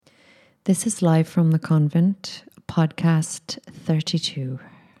This is Live from the Convent, podcast 32.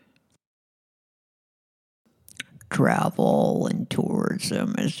 Travel and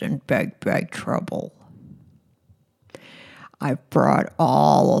tourism is in big trouble. I've brought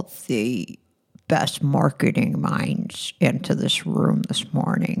all of the best marketing minds into this room this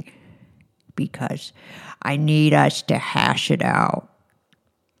morning because I need us to hash it out.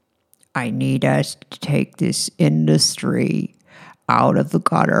 I need us to take this industry out of the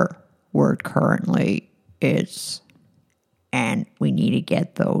gutter where it currently is, and we need to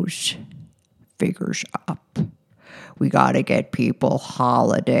get those figures up. We got to get people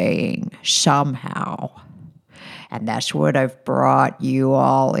holidaying somehow, and that's what I've brought you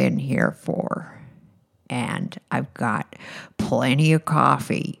all in here for. And I've got plenty of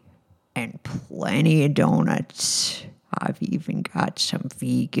coffee and plenty of donuts. I've even got some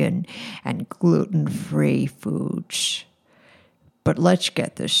vegan and gluten-free foods. But let's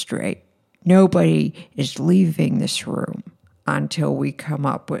get this straight. Nobody is leaving this room until we come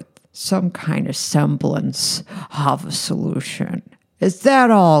up with some kind of semblance of a solution. Is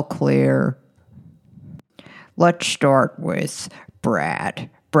that all clear? Let's start with Brad.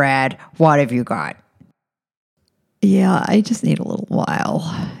 Brad, what have you got? Yeah, I just need a little while,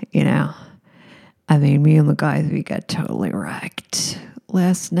 I mean, me and the guys, we got totally wrecked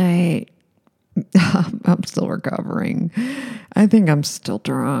last night. I'm still recovering. I think I'm still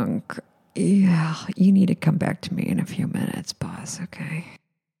drunk. Yeah, you need to come back to me in a few minutes, boss, okay?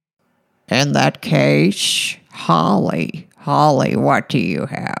 In that case, Holly, what do you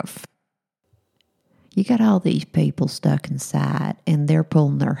have? You got all these people stuck inside, and they're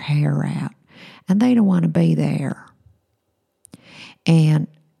pulling their hair out, and they don't want to be there. And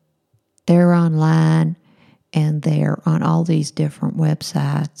they're online, and they're on all these different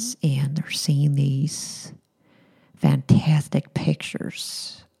websites, and they're seeing these fantastic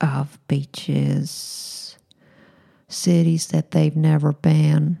pictures of beaches, cities that they've never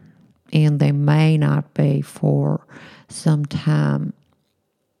been, and they may not be for some time.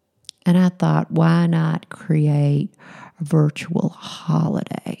 And I thought, why not create a virtual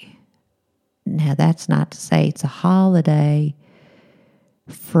holiday? Now, that's not to say it's a holiday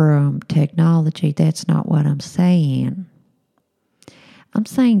from technology. That's not what I'm saying. I'm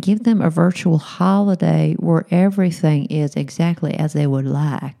saying give them a virtual holiday where everything is exactly as they would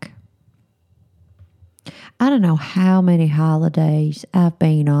like. I don't know how many holidays I've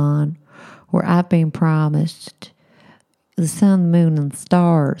been on where I've been promised the sun, moon, and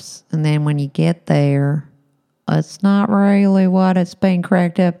stars. And then when you get there, it's not really what it's been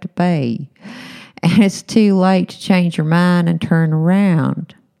cracked up to be. And it's too late to change your mind and turn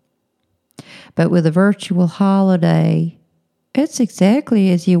around. But with a virtual holiday, it's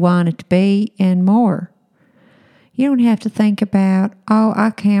exactly as you want it to be and more. You don't have to think about,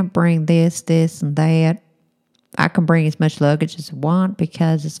 I can't bring this, and that. I can bring as much luggage as I want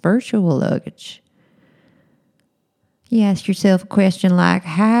because it's virtual luggage. You ask yourself a question like,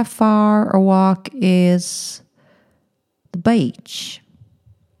 how far a walk is the beach?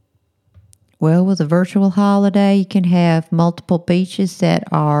 Well, with a virtual holiday, you can have multiple beaches that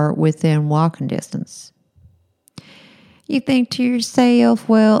are within walking distance. You think to yourself,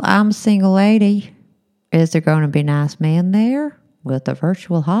 well, I'm a single lady. Is there going to be nice men there? With a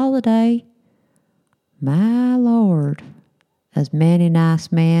virtual holiday, my Lord, as many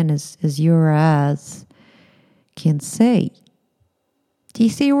nice men as your eyes can see. Do you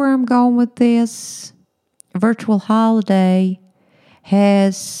see where I'm going with this? A virtual holiday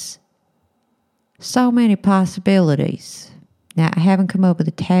has so many possibilities. Now, I haven't come up with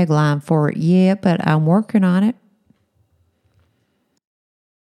a tagline for it yet, but I'm working on it.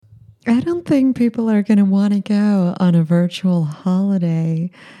 I don't think people are going to want to go on a virtual holiday.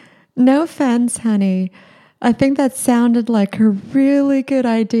 No offense, honey. I think that sounded like a really good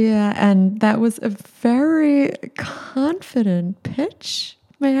idea, and that was a very confident pitch,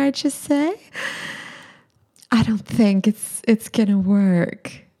 may I just say? I don't think it's going to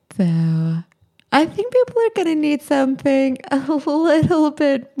work, though. I think people are going to need something a little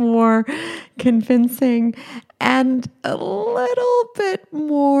bit more convincing and a little bit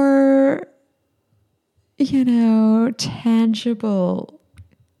more, tangible.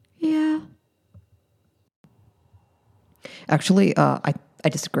 Yeah. Actually, I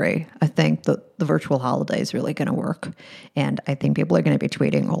disagree. I think that the virtual holiday is really going to work. And I think people are going to be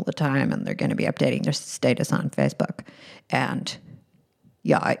tweeting all the time, and they're going to be updating their status on Facebook. And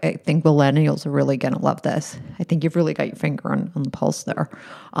yeah, I think millennials are really going to love this. I think you've really got your finger on the pulse there.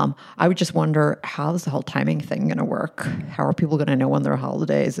 I would just wonder, how is the whole timing thing going to work? How are people going to know when their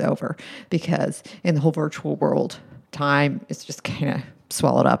holiday is over? Because in the whole virtual world, time is just kind of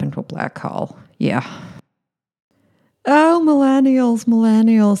swallowed up into a black hole. Yeah. Oh, millennials.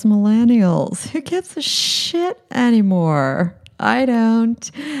 Who gives a shit anymore? I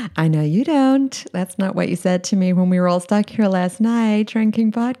don't. I know you don't. That's not what you said to me when we were all stuck here last night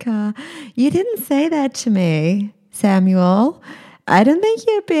drinking vodka. You didn't say that to me, Samuel. I don't think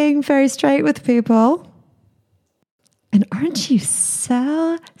you're being very straight with people. And aren't you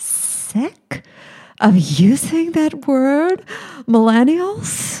so sick of using that word,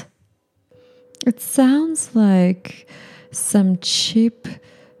 millennials? It sounds like some cheap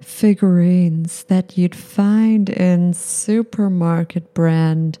figurines that you'd find in supermarket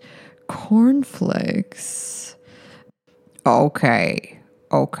brand cornflakes. Okay,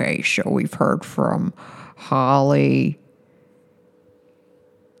 so we've heard from Holly,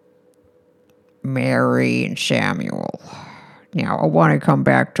 Mary, and Samuel. Now I want to come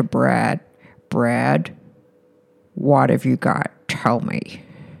back to Brad. Brad, what have you got? Tell me.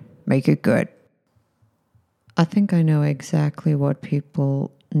 Make it good. I think I know exactly what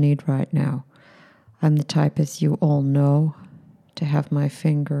people need right now. I'm the type, as you all know, to have my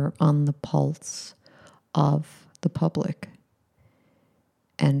finger on the pulse of the public.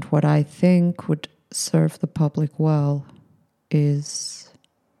 And what I think would serve the public well is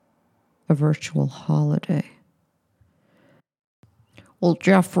a virtual holiday. Well,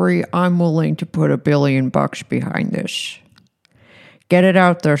 Jeffrey, I'm willing to put $1 billion behind this. Get it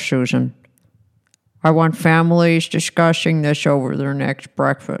out there, Susan. I want families discussing this over their next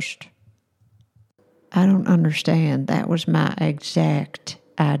breakfast. I don't understand. That was my exact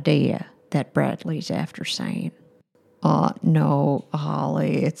idea that Bradley's after saying. No,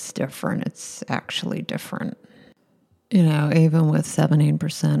 Holly, it's different. It's actually different. You know, even with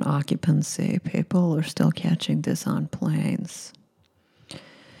 17% occupancy, people are still catching this on planes.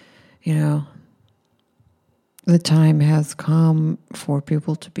 You know, the time has come for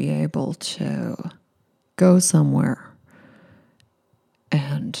people to be able to go somewhere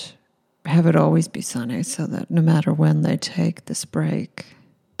and have it always be sunny so that no matter when they take this break,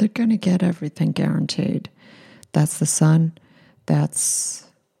 they're going to get everything guaranteed. That's the sun. That's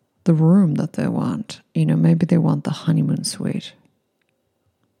the room that they want. You know, maybe they want the honeymoon suite.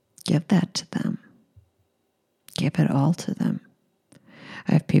 Give that to them. Give it all to them.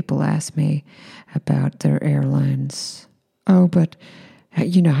 I have people ask me about their airlines. Oh, but,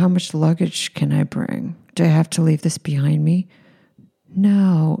 you know, how much luggage can I bring? Do I have to leave this behind me?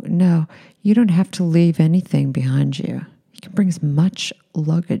 No, you don't have to leave anything behind you. You can bring as much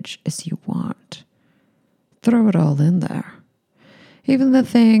luggage as you want. Throw it all in there. Even the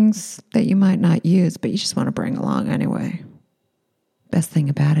things that you might not use, but you just want to bring along anyway. Best thing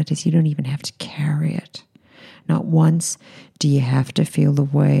about it is you don't even have to carry it. Not once do you have to feel the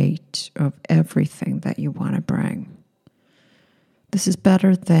weight of everything that you want to bring. This is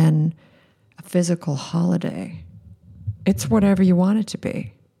better than a physical holiday. It's whatever you want it to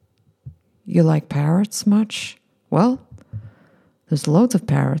be. You like parrots much? Well, there's loads of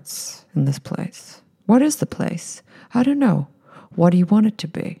parrots in this place. What is the place? I don't know. What do you want it to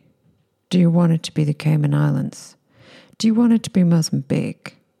be? Do you want it to be the Cayman Islands? Do you want it to be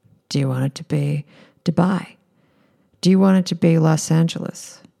Mozambique? Do you want it to be Dubai? Do you want it to be Los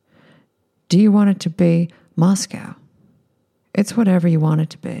Angeles? Do you want it to be Moscow? It's whatever you want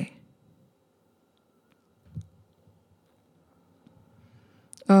it to be.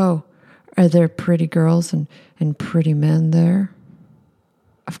 Oh, are there pretty girls and pretty men there?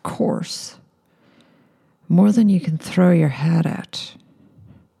 Of course. More than you can throw your hat at.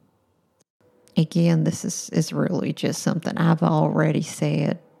 Again, this is really just something I've already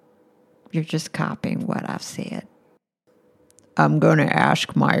said. You're just copying what I've said. I'm going to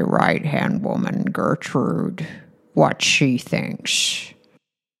ask my right-hand woman, Gertrude, what she thinks.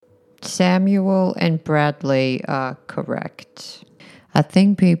 Samuel and Bradley are correct. I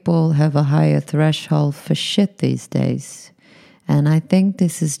think people have a higher threshold for shit these days. And I think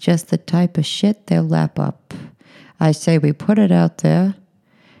this is just the type of shit they'll lap up. I say we put it out there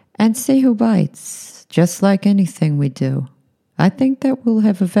and see who bites, just like anything we do. I think that we'll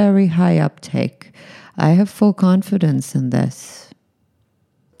have a very high uptake. I have full confidence in this.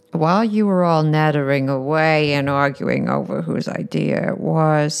 While you were all nattering away and arguing over whose idea it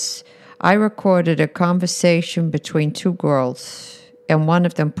was, I recorded a conversation between two girls, and one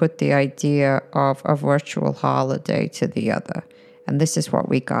of them put the idea of a virtual holiday to the other. And this is what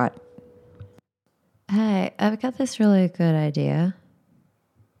we got. Hey, I've got this really good idea.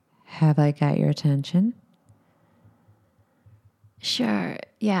 Have I got your attention? Sure,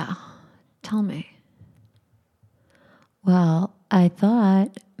 yeah. Tell me. Well, I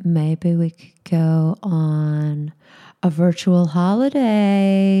thought maybe we could go on a virtual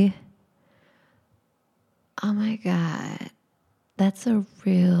holiday. Oh my God. That's a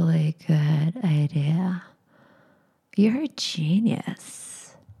really good idea. You're a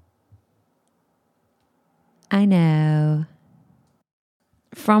genius. I know.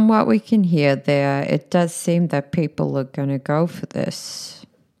 From what we can hear there, it does seem that people are going to go for this.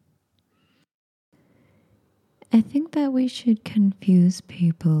 I think that we should confuse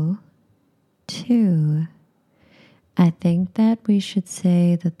people too. I think that we should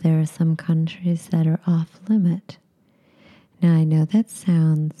say that there are some countries that are off limit. Now, I know that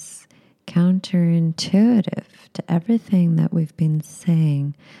sounds counterintuitive to everything that we've been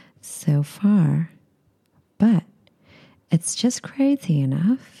saying so far, but it's just crazy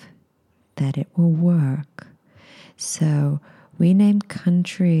enough that it will work. So we name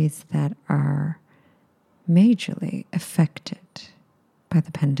countries that are majorly affected by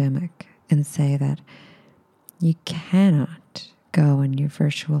the pandemic and say that you cannot go on your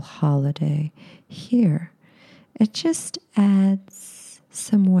virtual holiday here. It just adds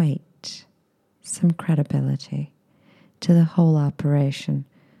some weight, some credibility to the whole operation.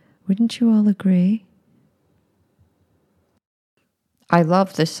 Wouldn't you all agree? I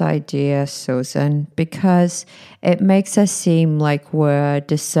love this idea, Susan, because it makes us seem like we're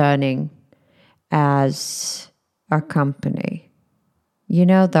discerning as a company. You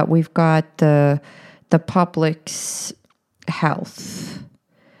know, that we've got the public's health,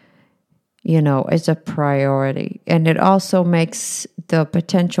 as a priority. And it also makes the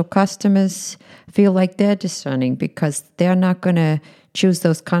potential customers feel like they're discerning because they're not going to choose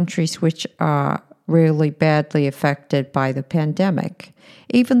those countries which are really badly affected by the pandemic,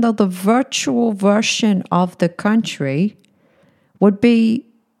 even though the virtual version of the country would be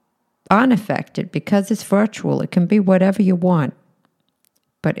unaffected because it's virtual. It can be whatever you want,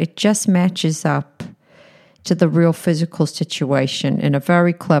 but it just matches up to the real physical situation in a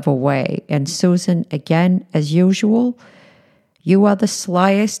very clever way. And Susan, again, as usual, you are the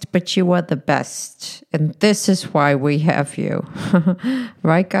slyest, but you are the best. And this is why we have you.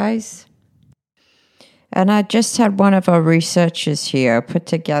 Right, guys? And I just had one of our researchers here put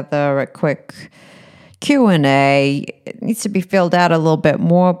together a quick Q&A. It needs to be filled out a little bit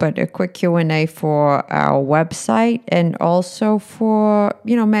more, but a quick Q&A for our website and also for,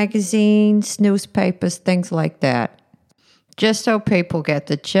 magazines, newspapers, things like that. Just so people get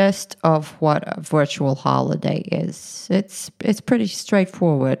the gist of what a virtual holiday is. It's pretty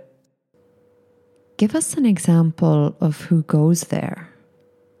straightforward. Give us an example of who goes there.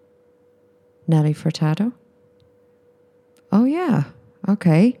 Nelly Furtado? Oh, yeah.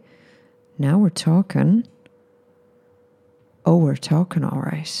 Okay. Now we're talking. Oh, we're talking all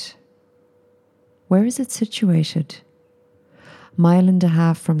right. Where is it situated? 1.5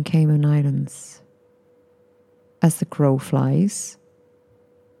 miles from Cayman Islands. As the crow flies.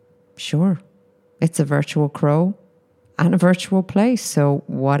 Sure, it's a virtual crow and a virtual place, so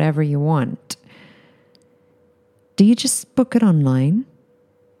whatever you want. Do you just book it online?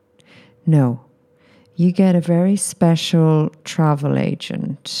 No, you get a very special travel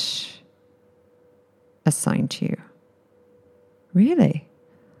agent assigned to you. Really?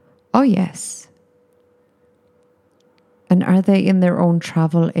 Oh, yes. And are they in their own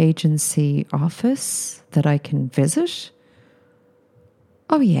travel agency office that I can visit?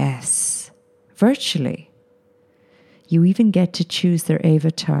 Oh, yes. Virtually. You even get to choose their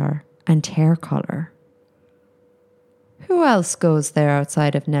avatar and hair color. Who else goes there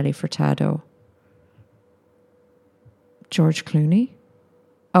outside of Nelly Furtado? George Clooney?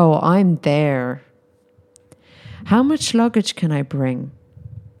 Oh, I'm there. How much luggage can I bring?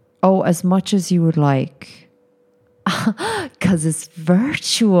 Oh, as much as you would like. 'Cause it's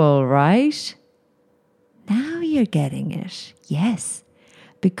virtual, right? Now you're getting it. Yes,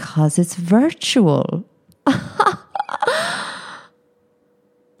 because it's virtual.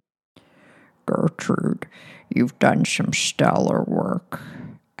 Gertrude, you've done some stellar work,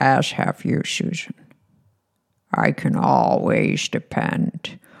 as have you, Susan. I can always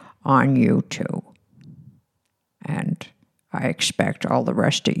depend on you two. And I expect all the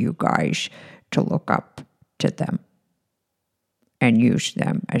rest of you guys to look up to them and use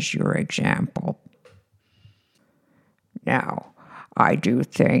them as your example. Now, I do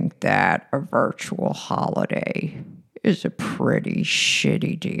think that a virtual holiday is a pretty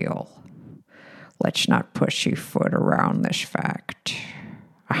shitty deal. Let's not pussyfoot around this fact.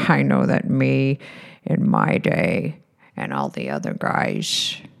 I know that me in my day and all the other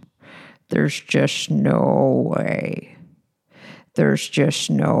guys, there's just no way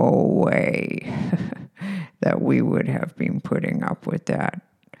that we would have been putting up with that.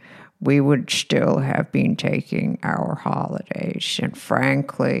 we would still have been taking our holidays. And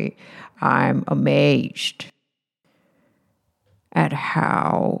frankly, I'm amazed at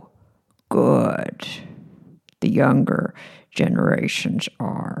how good the younger generations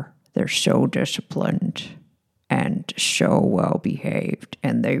are. They're so disciplined and so well behaved,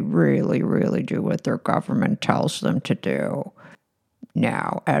 and they really, really do what their government tells them to do.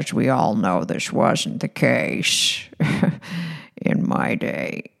 Now, as we all know, this wasn't the case in my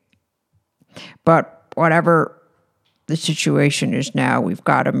day. But whatever the situation is now, we've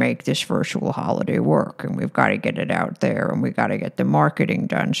got to make this virtual holiday work, and we've got to get it out there, and we've got to get the marketing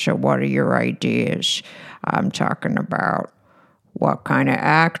done. So what are your ideas? I'm talking about what kind of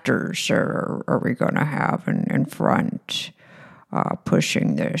actors are we going to have in front,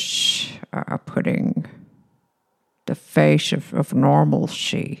 pushing this, putting the face of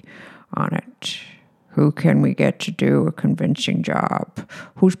normalcy on it. Who can we get to do a convincing job?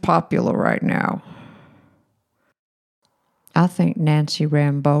 Who's popular right now? I think Nancy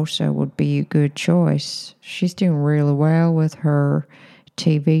Rambosa would be a good choice. She's doing really well with her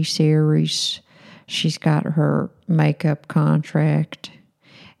TV series. She's got her makeup contract,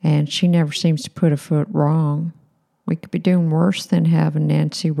 and she never seems to put a foot wrong. We could be doing worse than having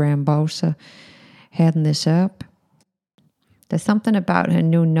Nancy Rambosa heading this up. There's something about her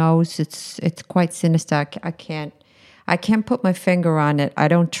new nose. It's quite sinister. I can't put my finger on it. I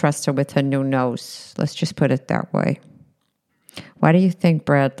don't trust her with her new nose. Let's just put it that way. What do you think,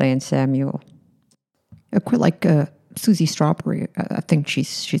 Bradley and Samuel? I quite like Susie Strawberry. I think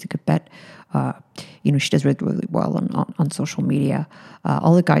she's a good bet. She does really, really well on social media.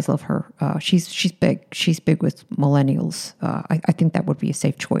 All the guys love her. She's big. She's big with millennials. I think that would be a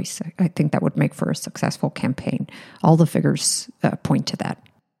safe choice. I think that would make for a successful campaign. All the figures point to that.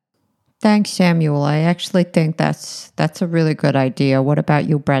 Thanks, Samuel. I actually think that's a really good idea. What about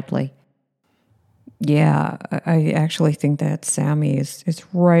you, Bradley? Yeah, I actually think that Sammy is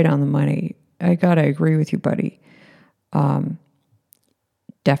right on the money. I gotta agree with you, buddy.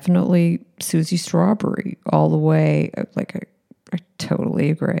 Definitely Susie Strawberry all the way. I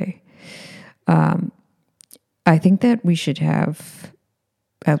totally agree. I think that we should have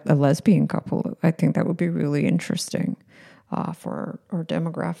a lesbian couple. I think that would be really interesting for our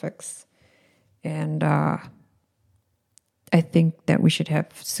demographics. And I think that we should have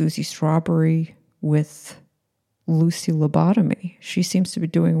Susie Strawberry with Lucy Lobotomy. She seems to be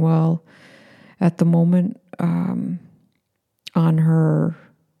doing well at the moment on her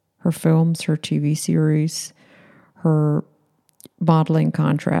films, her TV series, her modeling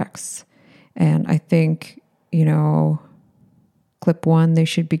contracts. And I think, clip 1, they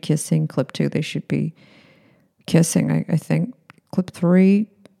should be kissing. Clip 2, they should be kissing. I think clip 3,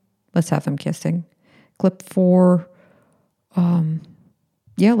 let's have them kissing. Clip 4,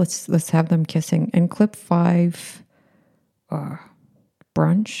 let's have them kissing. And clip 5,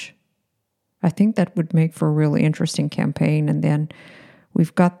 brunch. I think that would make for a really interesting campaign. And then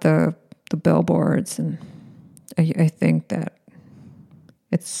we've got the billboards, and I think that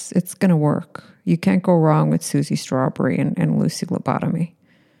it's going to work. You can't go wrong with Susie Strawberry and Lucy Lobotomy.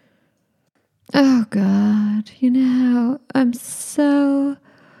 Oh, God. I'm so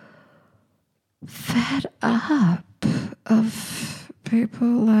fed up of people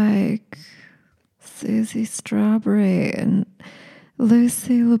like Susie Strawberry and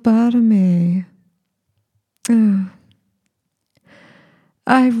Lucy Lobotomy. Oh.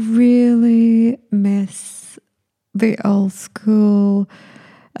 I really miss the old school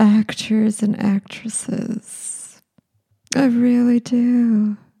actors and actresses. I really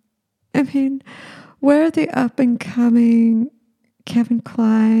do. I mean, where are the up-and-coming Kevin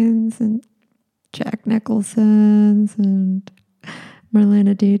Klines and Jack Nicholsons and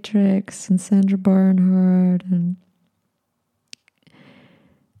Marlena Dietrichs and Sandra Barnhart and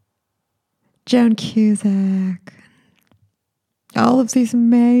Joan Cusack? All of these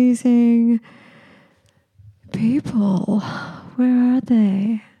amazing people. Where are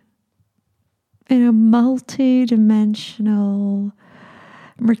they? In a multi-dimensional,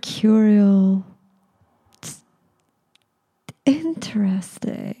 mercurial,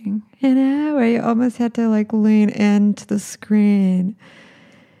 interesting, where you almost had to lean into the screen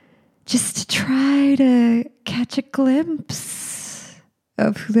just to try to catch a glimpse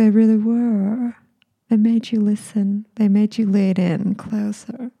of who they really were. They made you listen. They made you lean in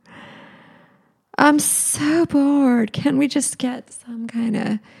closer. I'm so bored. Can't we just get some kind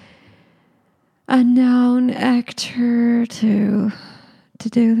of unknown actor to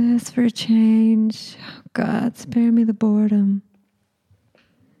do this for a change? Oh, God, spare me the boredom.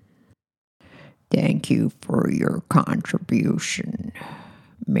 Thank you for your contribution,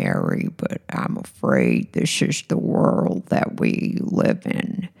 Mary, but I'm afraid this is the world that we live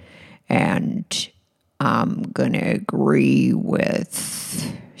in. And I'm going to agree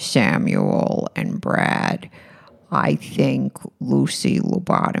with Samuel and Brad. I think Lucy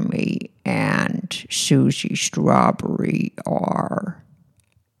Lobotomy and Susie Strawberry are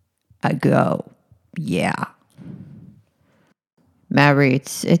a go. Yeah. Mary,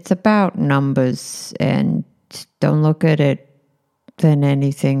 it's about numbers, and don't look at it than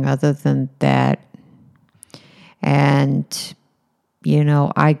anything other than that. And,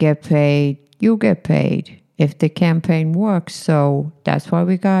 I get paid, you get paid if the campaign works. So that's why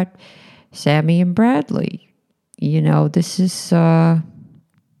we got Sammy and Bradley. This is,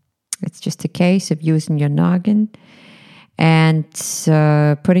 it's just a case of using your noggin and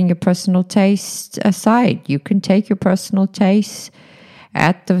putting your personal taste aside. You can take your personal taste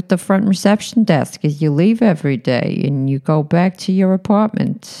at the front reception desk as you leave every day and you go back to your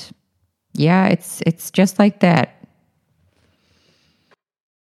apartment. Yeah, it's just like that.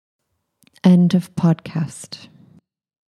 End of podcast.